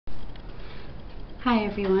Hi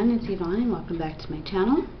everyone, it's Yvonne and welcome back to my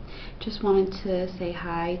channel. Just wanted to say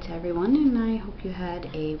hi to everyone and I hope you had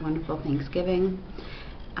a wonderful Thanksgiving.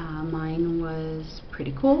 Mine was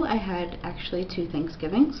pretty cool. I had actually 2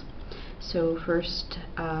 Thanksgivings. So first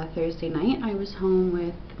Thursday night I was home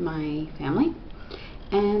with my family,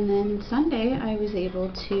 and then Sunday I was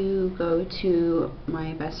able to go to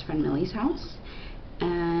my best friend Millie's house,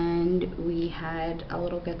 and we had a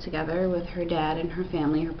little get-together with her dad and her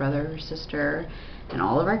family, her brother, her sister, and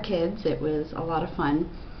all of our kids. It was a lot of fun,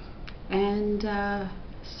 and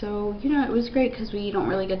so, you know, it was great because we don't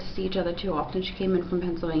really get to see each other too often. She came in from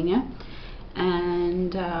Pennsylvania,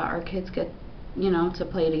 and our kids get, you know, to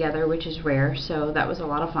play together, which is rare, so that was a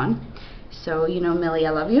lot of fun. So, you know, Millie,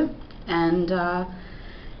 I love you. And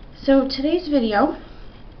so today's video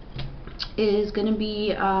is going to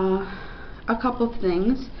be a couple of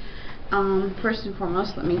things. First and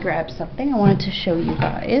foremost, let me grab something. I wanted to show you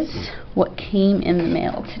guys what came in the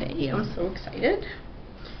mail today. I'm so excited.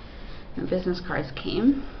 My business cards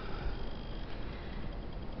came.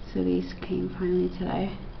 So these came finally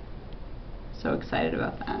today. So excited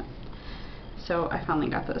about that. So I finally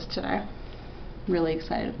got those today. Really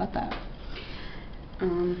excited about that.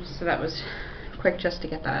 So that was quick just to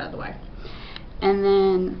get that out of the way. And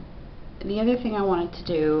then the other thing I wanted to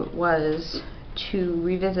do was to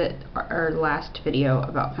revisit our last video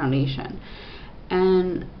about foundation.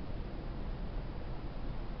 And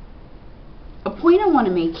a point I want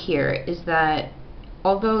to make here is that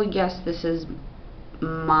although yes, this is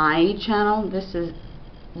my channel, this is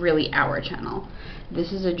really our channel.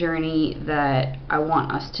 This is a journey that I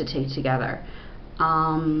want us to take together.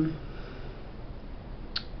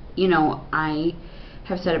 You know, I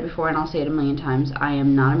have said it before and I'll say it a million times. I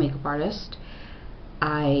am not a makeup artist.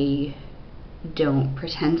 I don't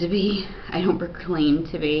pretend to be. I don't proclaim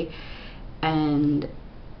to be. And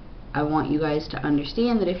I want you guys to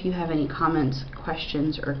understand that if you have any comments,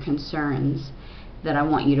 questions, or concerns, that I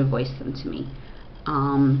want you to voice them to me.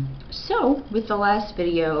 So with the last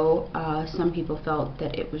video, some people felt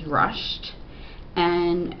that it was rushed,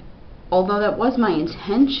 and although that was my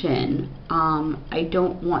intention, I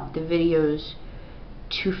don't want the videos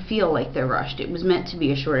to feel like they're rushed. It was meant to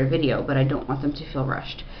be a shorter video, but I don't want them to feel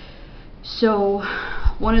rushed. So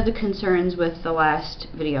one of the concerns with the last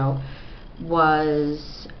video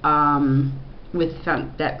was, with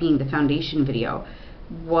that being the foundation video,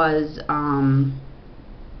 was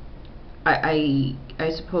I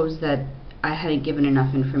suppose that I hadn't given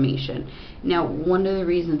enough information. Now, one of the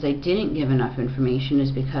reasons I didn't give enough information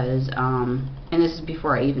is because, and this is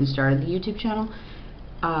before I even started the YouTube channel,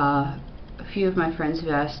 a few of my friends have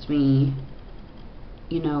asked me,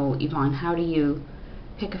 you know, Yvonne, how do you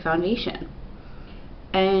pick a foundation?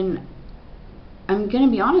 And I'm going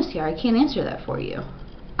to be honest here, I can't answer that for you.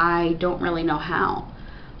 I don't really know how.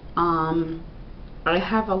 I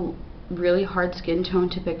have a really hard skin tone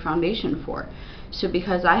to pick foundation for. So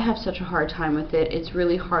because I have such a hard time with it, it's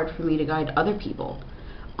really hard for me to guide other people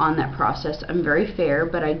on that process. I'm very fair,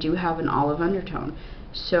 but I do have an olive undertone.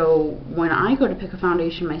 So when I go to pick a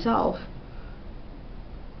foundation myself,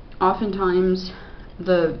 oftentimes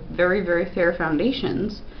the very, very fair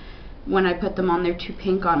foundations, when I put them on, they're too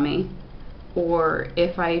pink on me. Or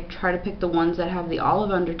if I try to pick the ones that have the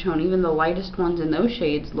olive undertone, even the lightest ones in those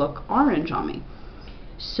shades look orange on me.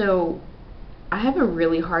 So I have a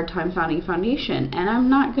really hard time finding foundation, and I'm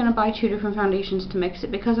not going to buy 2 different foundations to mix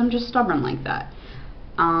it because I'm just stubborn like that.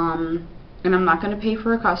 And I'm not going to pay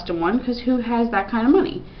for a custom one because who has that kind of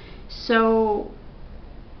money? So,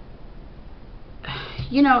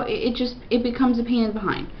 you know, it becomes a pain in the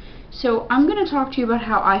behind. So I'm going to talk to you about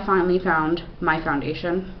how I finally found my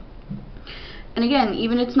foundation. And again,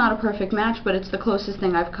 even it's not a perfect match, but it's the closest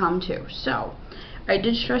thing I've come to. So I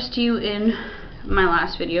did stress to you in my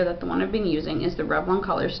last video that the one I've been using is the Revlon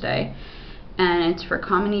Color Stay, and it's for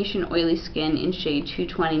combination oily skin in shade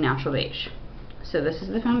 220 Natural Beige. So this is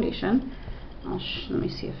the foundation. Let me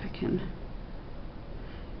see if I can.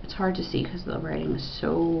 It's hard to see because the writing is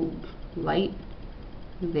so light.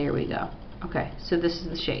 There we go. Okay, so this is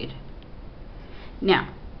the shade.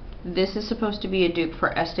 Now, this is supposed to be a dupe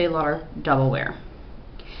for Estee Lauder Double Wear.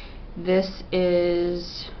 This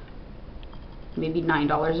is maybe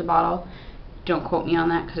 $9 a bottle. Don't quote me on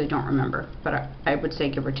that because I don't remember, but I would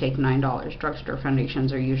say give or take $9. Drugstore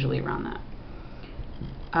foundations are usually around that.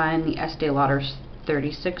 And the Estee Lauder's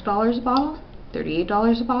 $36 a bottle,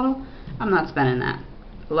 $38 a bottle. I'm not spending that.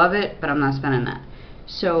 Love it, but I'm not spending that.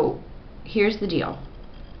 So here's the deal.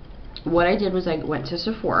 What I did was I went to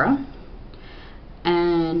Sephora,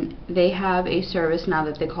 and they have a service now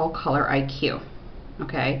that they call Color IQ.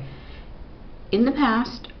 Okay, in the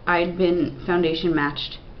past, I'd been foundation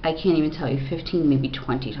matched, I can't even tell you, 15, maybe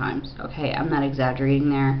 20 times. Okay, I'm not exaggerating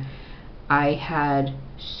there. I had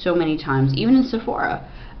so many times, even in Sephora,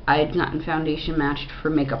 I had gotten foundation matched for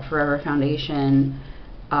Makeup Forever foundation,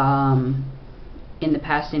 in the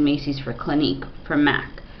past in Macy's for Clinique, for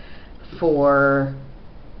MAC, for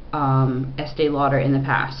Estee Lauder in the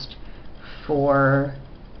past, for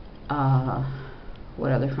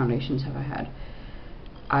what other foundations have I had?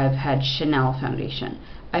 I've had Chanel foundation.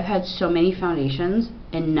 I've had so many foundations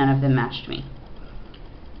and none of them matched me.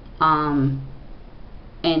 And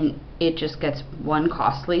it just gets, one,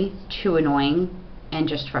 costly, two, annoying, and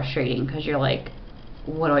just frustrating because you're like,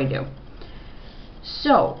 what do I do?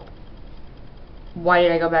 So why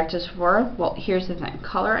did I go back to Sephora? Well, here's the thing.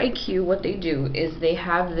 Color IQ, what they do is they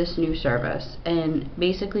have this new service, and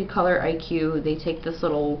basically Color IQ, they take this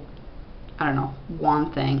little, I don't know,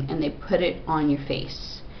 wand thing, and they put it on your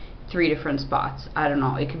face. 3 different spots. I don't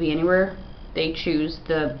know, it could be anywhere they choose.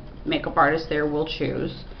 The makeup artist there will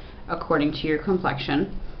choose according to your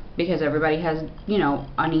complexion, because everybody has, you know,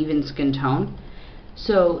 uneven skin tone.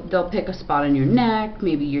 So they'll pick a spot on your neck,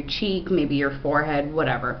 maybe your cheek, maybe your forehead,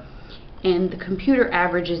 whatever. And the computer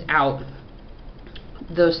averages out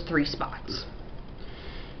those 3 spots.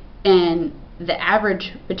 And the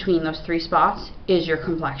average between those 3 spots is your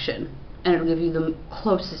complexion. And it'll give you the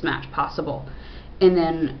closest match possible. And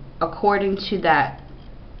then according to that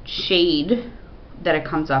shade that it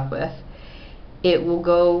comes up with, it will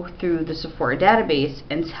go through the Sephora database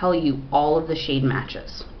and tell you all of the shade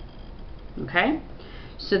matches. Okay?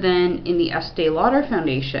 So then in the Estee Lauder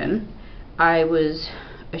foundation, I was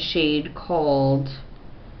a shade called,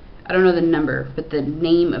 I don't know the number, but the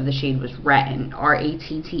name of the shade was Rattan,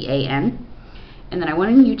 R-A-T-T-A-N. And then I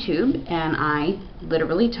went on YouTube and I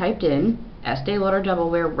literally typed in Estee Lauder Double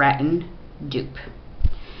Wear Rattan dupe.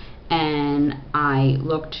 And I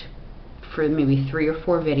looked for maybe 3 or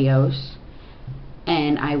 4 videos,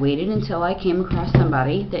 and I waited until I came across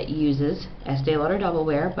somebody that uses Estee Lauder Double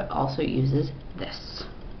Wear but also uses this.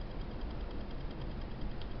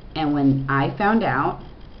 And when I found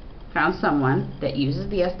someone that uses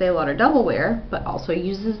the Estee Lauder Double Wear but also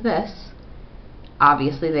uses this,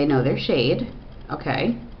 obviously they know their shade,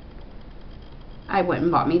 okay, I went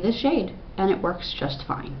and bought me this shade, and it works just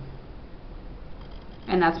fine.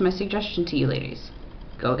 And that's my suggestion to you ladies.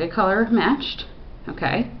 Go get color matched,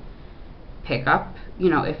 okay? Pick up, you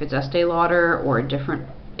know, if it's Estee Lauder or a different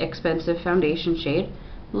expensive foundation shade,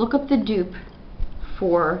 look up the dupe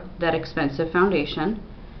for that expensive foundation,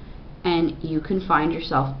 and you can find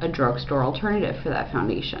yourself a drugstore alternative for that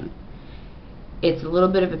foundation. It's a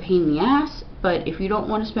little bit of a pain in the ass, but if you don't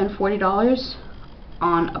want to spend $40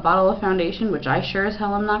 on a bottle of foundation, which I sure as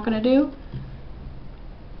hell am not going to do,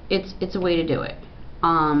 it's a way to do it.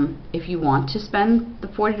 If you want to spend the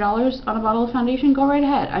 $40 on a bottle of foundation, go right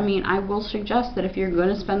ahead. I mean, I will suggest that if you're going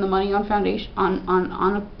to spend the money on foundation,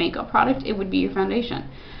 on a makeup product, it would be your foundation.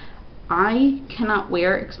 I cannot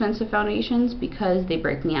wear expensive foundations because they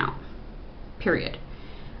break me out. Period.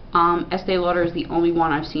 Estee Lauder is the only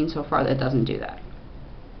one I've seen so far that doesn't do that.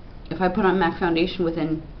 If I put on MAC foundation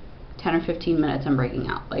within 10 or 15 minutes, I'm breaking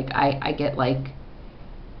out. Like, I get like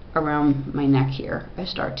around my neck here, I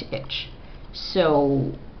start to itch.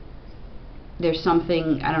 So there's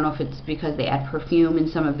something, I don't know if it's because they add perfume in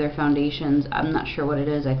some of their foundations, I'm not sure what it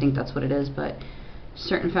is, I think that's what it is, but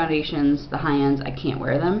certain foundations, the high ends, I can't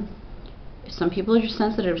wear them. Some people are just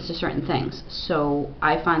sensitive to certain things, so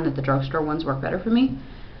I find that the drugstore ones work better for me.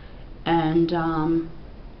 And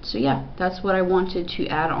so yeah, that's what I wanted to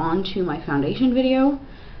add on to my foundation video.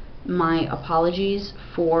 My apologies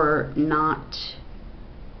for not,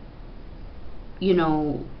 you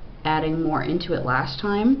know, adding more into it last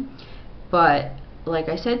time, but like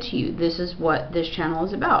I said to you, this is what this channel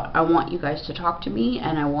is about. I want you guys to talk to me,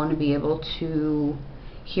 and I want to be able to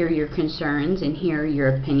hear your concerns and hear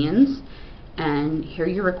your opinions and hear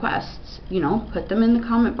your requests. You know, put them in the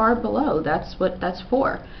comment bar below. That's what that's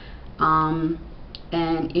for. And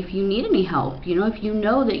if you need any help, you know, if you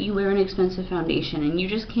know that you wear an expensive foundation and you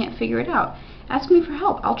just can't figure it out, ask me for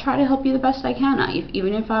help. I'll try to help you the best I can,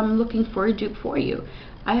 even if I'm looking for a dupe for you.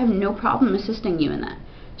 I have no problem assisting you in that.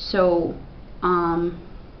 So,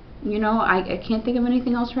 you know, I can't think of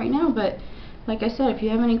anything else right now, but like I said, if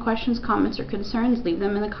you have any questions, comments, or concerns, leave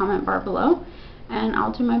them in the comment bar below, and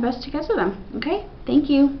I'll do my best to get to them. Okay? Thank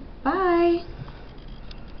you. Bye.